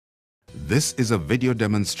This is a video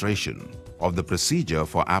demonstration of the procedure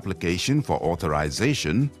for application for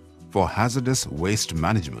authorization for hazardous waste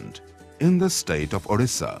management in the state of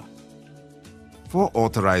Odisha. For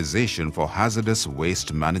authorization for hazardous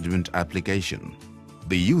waste management application,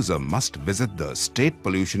 the user must visit the State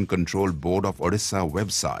Pollution Control Board of Odisha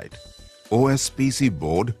website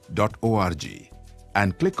ospcboard.org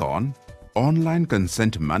and click on Online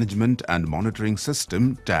Consent Management and Monitoring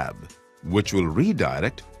System tab, which will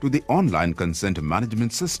redirect to the Online Consent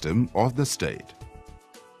Management System of the state.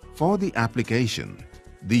 For the application,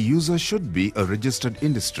 the user should be a registered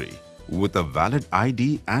industry with a valid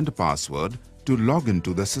ID and password to log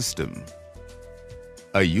into the system.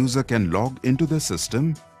 A user can log into the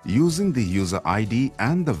system using the user ID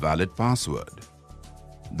and the valid password.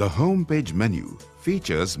 The home page menu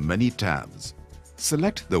features many tabs.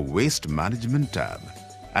 Select the Waste Management tab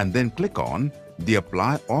and then click on the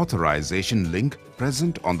Apply Authorization link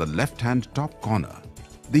present on the left-hand top corner.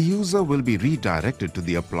 The user will be redirected to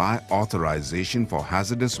the Apply Authorization for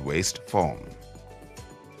Hazardous Waste form.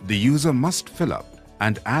 The user must fill up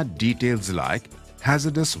and add details like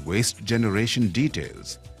hazardous waste generation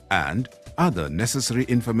details and other necessary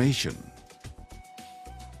information.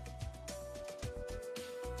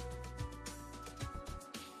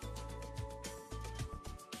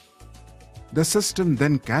 The system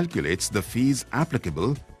then calculates the fees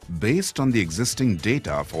applicable based on the existing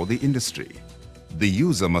data for the industry. The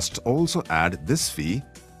user must also add this fee,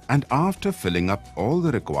 and after filling up all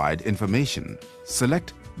the required information,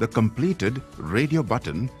 select the completed radio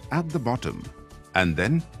button at the bottom and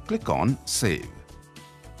then click on Save.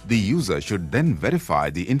 The user should then verify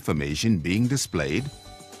the information being displayed,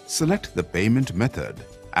 select the payment method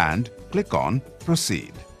and click on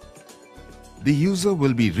Proceed. The user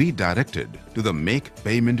will be redirected to the Make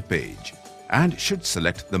Payment page and should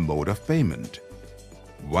select the mode of payment.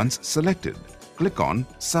 Once selected, click on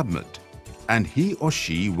Submit and he or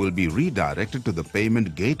she will be redirected to the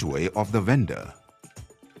payment gateway of the vendor.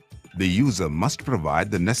 The user must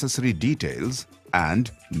provide the necessary details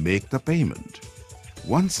and make the payment.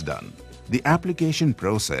 Once done, the application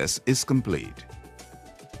process is complete.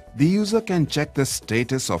 The user can check the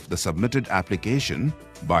status of the submitted application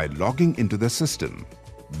by logging into the system.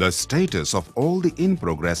 The status of all the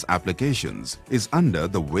in-progress applications is under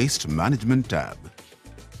the Waste Management tab.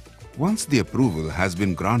 Once the approval has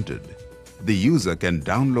been granted, the user can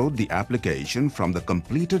download the application from the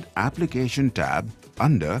Completed Application tab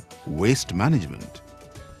under Waste Management.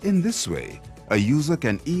 In this way, a user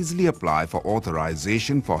can easily apply for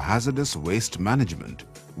authorization for hazardous waste management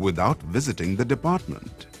without visiting the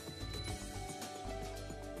department.